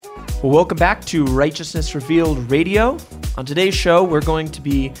Well, welcome back to Righteousness Revealed Radio. On today's show, we're going to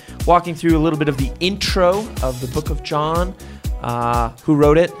be walking through a little bit of the intro of the book of John. Who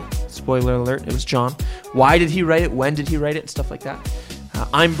wrote it? Spoiler alert, it was John. Why did he write it? When did he write it? And stuff like that.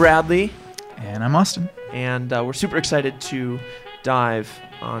 I'm Bradley. And I'm Austin. And we're super excited to dive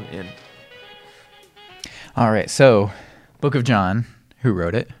on in. All right, so book of John. Who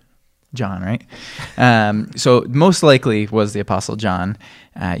wrote it? John, right? So most likely was the Apostle John.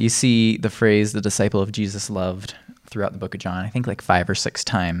 You see the phrase, the disciple of Jesus loved, throughout the book of John, I think like 5 or 6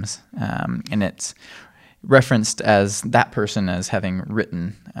 times. And it's referenced as that person as having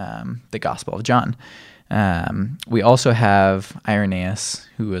written the Gospel of John. We also have Irenaeus,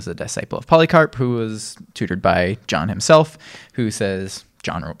 who was a disciple of Polycarp, who was tutored by John himself, who says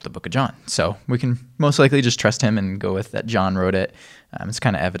John wrote the book of John. So we can most likely just trust him and go with that John wrote it. It's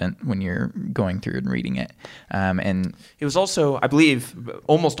kind of evident when you're going through and reading it. And it was also, I believe,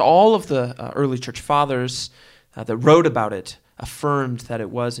 almost all of the early church fathers that wrote about it affirmed that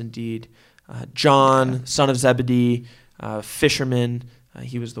it was indeed John, son of Zebedee, fisherman.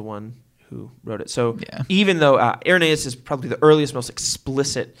 He was the one who wrote it. So even though Irenaeus is probably the earliest, most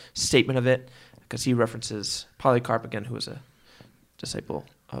explicit statement of it, because he references Polycarp, again, who was a disciple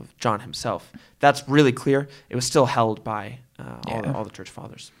of John himself. That's really clear. It was still held by all the church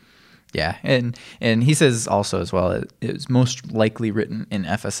fathers. Yeah, and he says also as well, it was most likely written in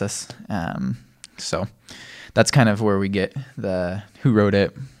Ephesus. So that's kind of where we get the who wrote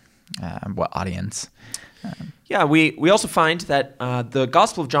it, what audience. We also find that the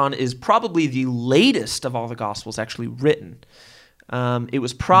Gospel of John is probably the latest of all the Gospels actually written. It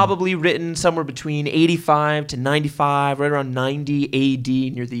was probably written somewhere between 85 to 95, right around 90 AD,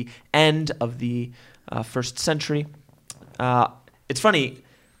 near the end of the first century. It's funny,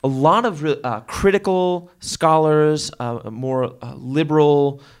 a lot of critical scholars, more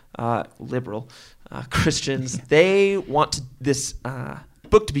liberal Christians, they want this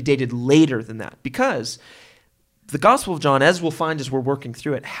book to be dated later than that, because the Gospel of John, as we'll find as we're working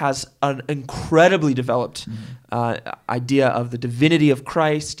through it, has an incredibly developed idea of the divinity of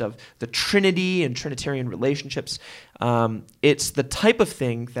Christ, of the Trinity and Trinitarian relationships. It's the type of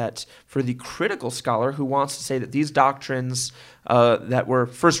thing that, for the critical scholar who wants to say that these doctrines that were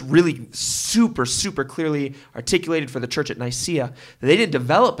first really super, super clearly articulated for the church at Nicaea, that they didn't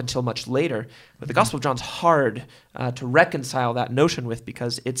develop until much later. But the Gospel of John's hard to reconcile that notion with,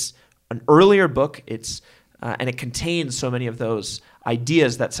 because it's an earlier book. And it contains so many of those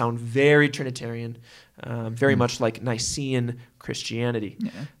ideas that sound very Trinitarian, very much like Nicene Christianity.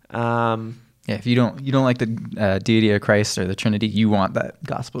 If you don't like the deity of Christ or the Trinity, you want that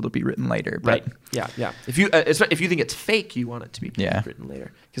gospel to be written later. But right. Yeah. If you think it's fake, you want it to be written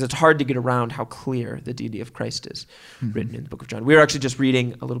later, because it's hard to get around how clear the deity of Christ is written in the book of John. We were actually just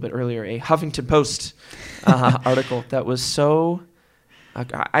reading a little bit earlier a Huffington Post article that was so.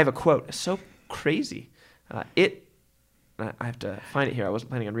 I have a quote. So crazy. I have to find it here. I wasn't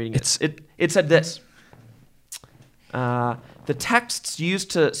planning on reading it. It said this. The texts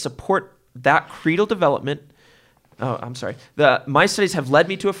used to support that creedal development, my studies have led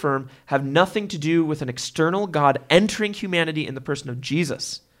me to affirm, have nothing to do with an external God entering humanity in the person of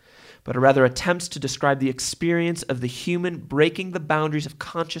Jesus, but are rather attempts to describe the experience of the human breaking the boundaries of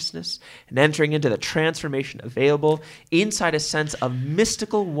consciousness and entering into the transformation available inside a sense of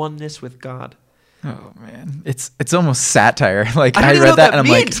mystical oneness with God. Oh man, it's almost satire. Like I read that and I'm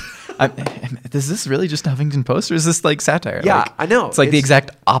means. like, is this really just Huffington Post, or is this like satire? Yeah, like, I know. It's like the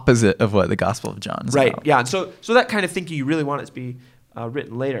exact opposite of what the Gospel of John is right. about. Yeah, and so that kind of thinking, you really want it to be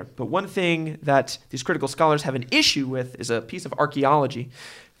written later. But one thing that these critical scholars have an issue with is a piece of archaeology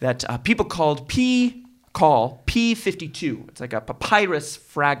that people call P52. It's like a papyrus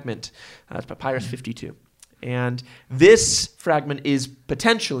fragment. It's Papyrus 52. And this fragment is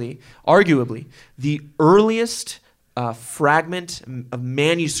potentially, arguably, the earliest fragment of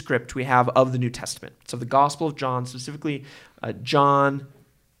manuscript we have of the New Testament. So the Gospel of John, specifically John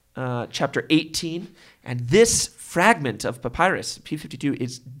chapter 18. And this fragment of papyrus, P52,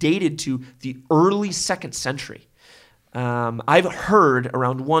 is dated to the early 2nd century. I've heard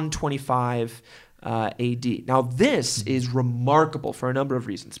around 125 AD. Now, this is remarkable for a number of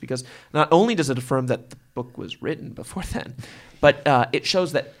reasons, because not only does it affirm that the book was written before then, but it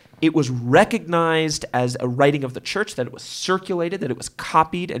shows that it was recognized as a writing of the church, that it was circulated, that it was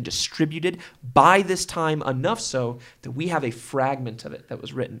copied and distributed by this time, enough so that we have a fragment of it that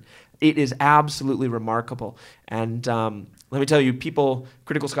was written. It is absolutely remarkable. And let me tell you,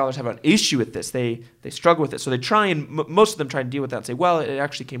 critical scholars have an issue with this. They struggle with it. So they try and, most of them try and deal with that and say, well, it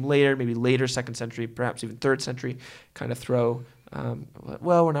actually came later, maybe later 2nd century, perhaps even 3rd century, kind of throw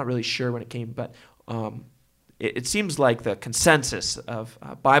well, we're not really sure when it came, but it seems like the consensus of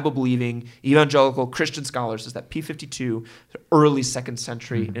Bible-believing evangelical Christian scholars is that P52, the early 2nd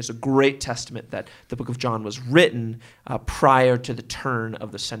century, is a great testament that the book of John was written prior to the turn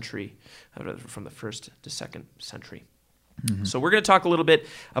of the century, from the 1st to 2nd century. So we're going to talk a little bit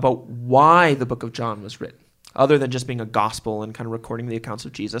about why the book of John was written, other than just being a gospel and kind of recording the accounts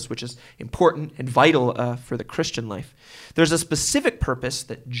of Jesus, which is important and vital for the Christian life. There's a specific purpose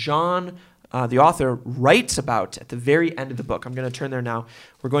that John, the author, writes about at the very end of the book. I'm going to turn there now.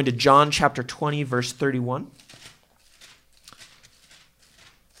 We're going to John chapter 20, verse 31.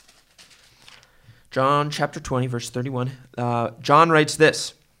 John chapter 20, verse 31. John writes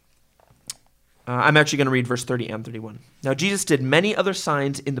this. I'm actually going to read verse 30 and 31. Now Jesus did many other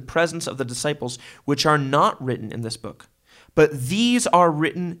signs in the presence of the disciples, which are not written in this book. But these are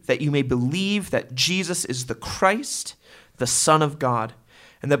written that you may believe that Jesus is the Christ, the Son of God,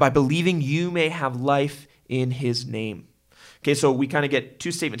 and that by believing you may have life in his name. Okay, so we kind of get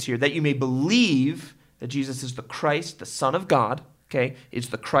two statements here. That you may believe that Jesus is the Christ, the Son of God, okay, is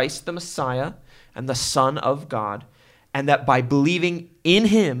the Christ, the Messiah, and the Son of God, and that by believing in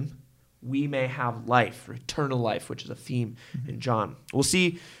him, we may have life, or eternal life, which is a theme in John. We'll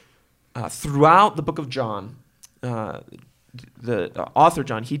see throughout the book of John, the author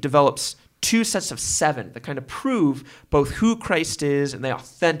John, he develops two sets of 7 that kind of prove both who Christ is and they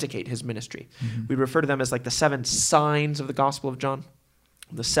authenticate his ministry. We refer to them as like the 7 signs of the Gospel of John,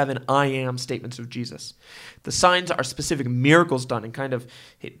 the 7 I am statements of Jesus. The signs are specific miracles done, and kind of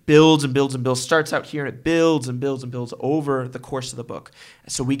it builds and builds and builds, starts out here and it builds and builds and builds over the course of the book.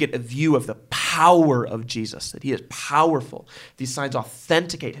 So we get a view of the power of Jesus, that he is powerful. These signs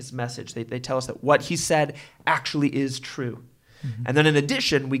authenticate his message. They tell us that what he said actually is true. And then in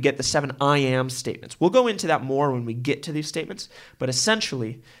addition, we get the 7 I am statements. We'll go into that more when we get to these statements, but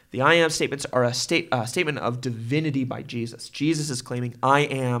essentially, the I am statements are a statement of divinity by Jesus. Jesus is claiming, I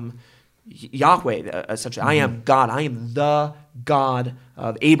am Yahweh, essentially. I am God. I am the God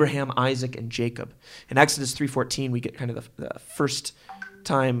of Abraham, Isaac, and Jacob. In Exodus 3:14, we get kind of the first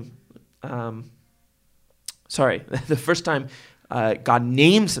time, the first time God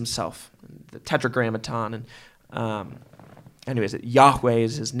names himself, the Tetragrammaton, and anyways, Yahweh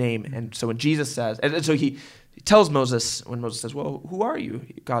is his name. And so when Jesus says, and so he tells Moses, when Moses says, well, who are you?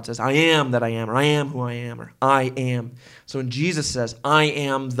 God says, I am that I am, or I am who I am, or I am. So when Jesus says, I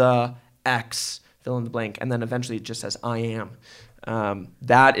am the X, fill in the blank, and then eventually it just says, I am,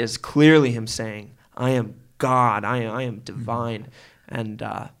 that is clearly him saying, I am God, I am divine. And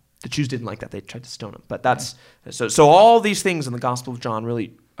the Jews didn't like that. They tried to stone him. But that's, so all these things in the Gospel of John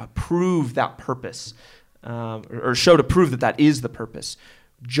really prove that purpose, or show to prove that is the purpose.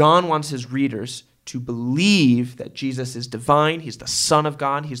 John wants his readers to believe that Jesus is divine, he's the Son of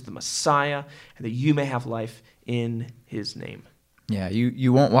God, he's the Messiah, and that you may have life in his name. Yeah,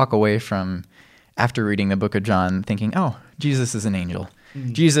 you won't walk away from, after reading the book of John, thinking, oh, Jesus is an angel.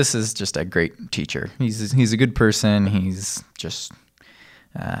 Jesus is just a great teacher. He's a good person. He's just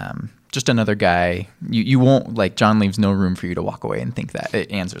another guy. You won't, like, John leaves no room for you to walk away and think that.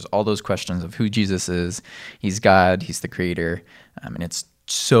 It answers all those questions of who Jesus is. He's God. He's the creator. And it's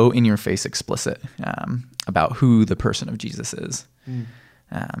so in your face explicit about who the person of Jesus is.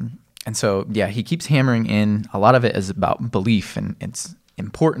 And so, yeah, he keeps hammering in. A lot of it is about belief, and it's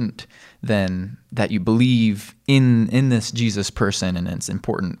important then that you believe in this Jesus person, and it's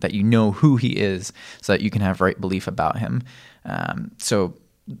important that you know who he is so that you can have right belief about him. So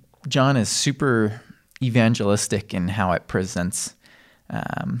John is super evangelistic in how it presents,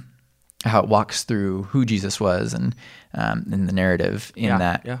 how it walks through who Jesus was, and in the narrative,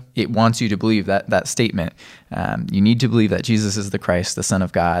 it wants you to believe that statement. You need to believe that Jesus is the Christ, the Son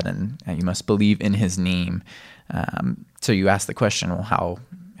of God, and you must believe in his name. So you ask the question, well, how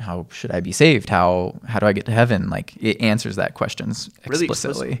should I be saved? How do I get to heaven? Like, it answers that question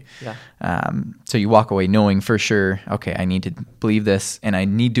explicitly. So you walk away knowing for sure, okay, I need to believe this, and I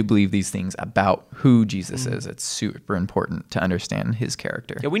need to believe these things about who Jesus is. It's super important to understand his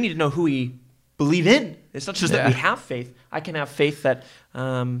character. Yeah, we need to know who we believe in. It's not just that we have faith. I can have faith that,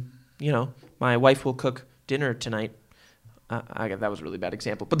 my wife will cook dinner tonight. That was a really bad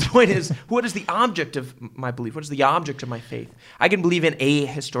example. But the point is, what is the object of my belief? What is the object of my faith? I can believe in a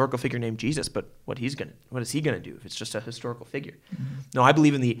historical figure named Jesus, but what is he going to do if it's just a historical figure? No, I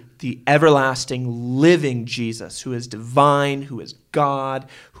believe in the everlasting, living Jesus, who is divine, who is God,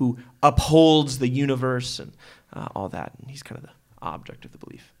 who upholds the universe and all that. And he's kind of the object of the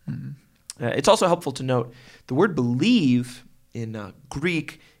belief. It's also helpful to note the word believe in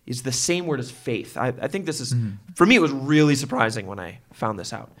Greek is the same word as faith. I think this is, for me, it was really surprising when I found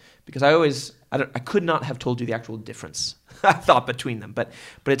this out, because I could not have told you the actual difference, I thought, between them. But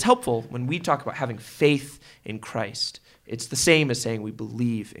it's helpful when we talk about having faith in Christ. It's the same as saying we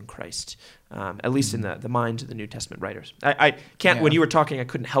believe in Christ, at least in the minds of the New Testament writers. I can't, when you were talking, I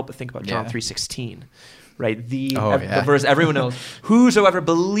couldn't help but think about John 3:16, right? The verse everyone knows, whosoever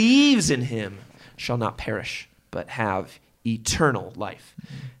believes in him shall not perish, but have eternal life.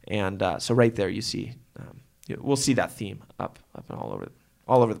 And so right there you see, we'll see that theme up and all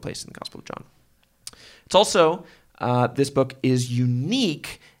over the place in the Gospel of John. It's also, this book is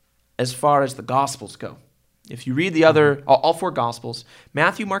unique as far as the Gospels go. If you read the other, all four Gospels,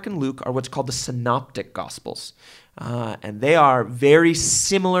 Matthew, Mark, and Luke are what's called the Synoptic Gospels. And they are very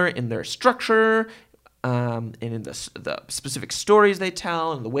similar in their structure, and in the specific stories they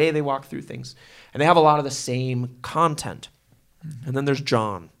tell and the way they walk through things. And they have a lot of the same content. And then there's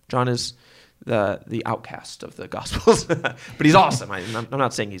John. John is the outcast of the Gospels. But he's awesome. I'm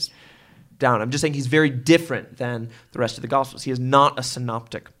not saying he's down. I'm just saying he's very different than the rest of the Gospels. He is not a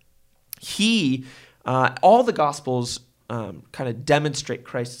synoptic. All the Gospels kind of demonstrate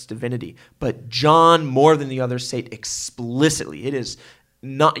Christ's divinity, but John, more than the others, say it explicitly. It is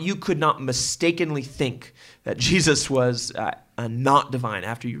not, you could not mistakenly think that Jesus was not divine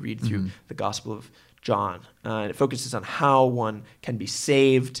after you read through the Gospel of John. And it focuses on how one can be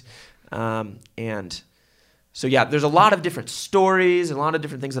saved. And so, there's a lot of different stories and a lot of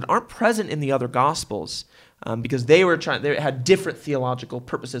different things that aren't present in the other Gospels, because they had different theological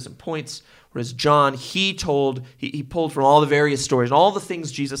purposes and points. Whereas John, he pulled from all the various stories and all the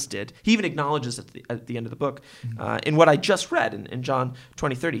things Jesus did. He even acknowledges at the end of the book, in what I just read in John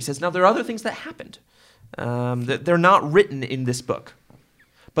 20:30. He says, now there are other things that happened that they're not written in this book.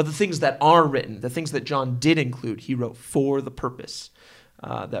 But the things that are written, the things that John did include, he wrote for the purpose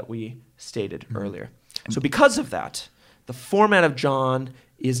that we stated earlier. So because of that, the format of John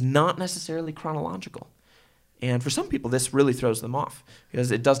is not necessarily chronological. And for some people, this really throws them off,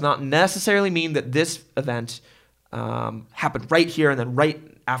 because it does not necessarily mean that this event happened right here and then right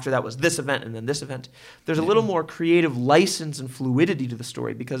after that was this event and then this event. There's a little more creative license and fluidity to the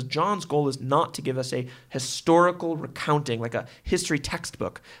story, because John's goal is not to give us a historical recounting, like a history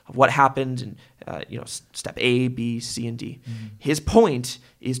textbook of what happened in step A, B, C, and D. His point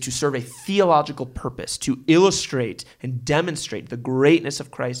is to serve a theological purpose, to illustrate and demonstrate the greatness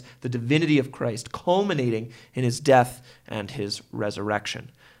of Christ, the divinity of Christ, culminating in his death and his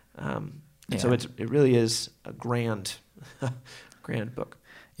resurrection. So it really is a grand book.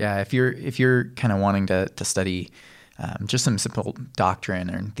 Yeah, if you're kind of wanting to study just some simple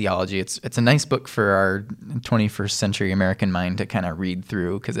doctrine or theology, it's a nice book for our 21st century American mind to kind of read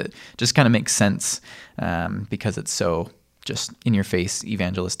through, because it just kind of makes sense, because it's so just in your face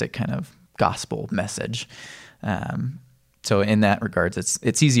evangelistic kind of gospel message. So in that regards,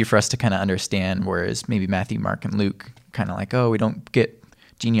 it's easier for us to kind of understand, whereas maybe Matthew, Mark, and Luke kind of like, we don't get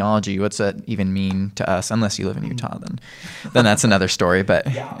genealogy. What's that even mean to us? Unless you live in Utah, then that's another story. But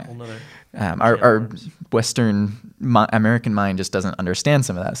our Western American mind just doesn't understand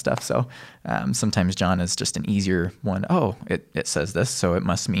some of that stuff. So sometimes John is just an easier one. It says this, so it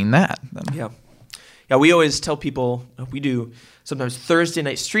must mean that. Yeah, we always tell people, we do sometimes Thursday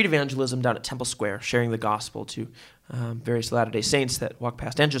night street evangelism down at Temple Square, sharing the gospel to various Latter-day Saints that walk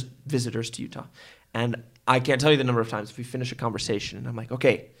past and just visitors to Utah. And I can't tell you the number of times if we finish a conversation and I'm like,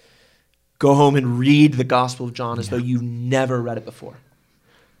 okay, go home and read the Gospel of John as though you've never read it before.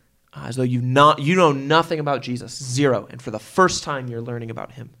 As though you know nothing about Jesus, zero. And for the first time you're learning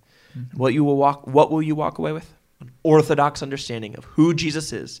about him. And what will you walk away with? An orthodox understanding of who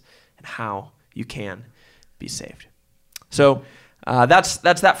Jesus is and how you can be saved. So that's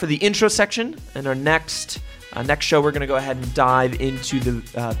that for the intro section. And our next show, we're going to go ahead and dive into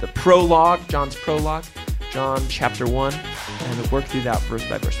the prologue, John's prologue, John chapter 1, and we'll work through that verse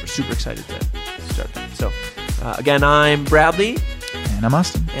by verse. We're super excited to start that. So again, I'm Bradley. And I'm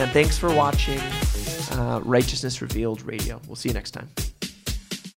Austin. And thanks for watching Righteousness Revealed Radio. We'll see you next time.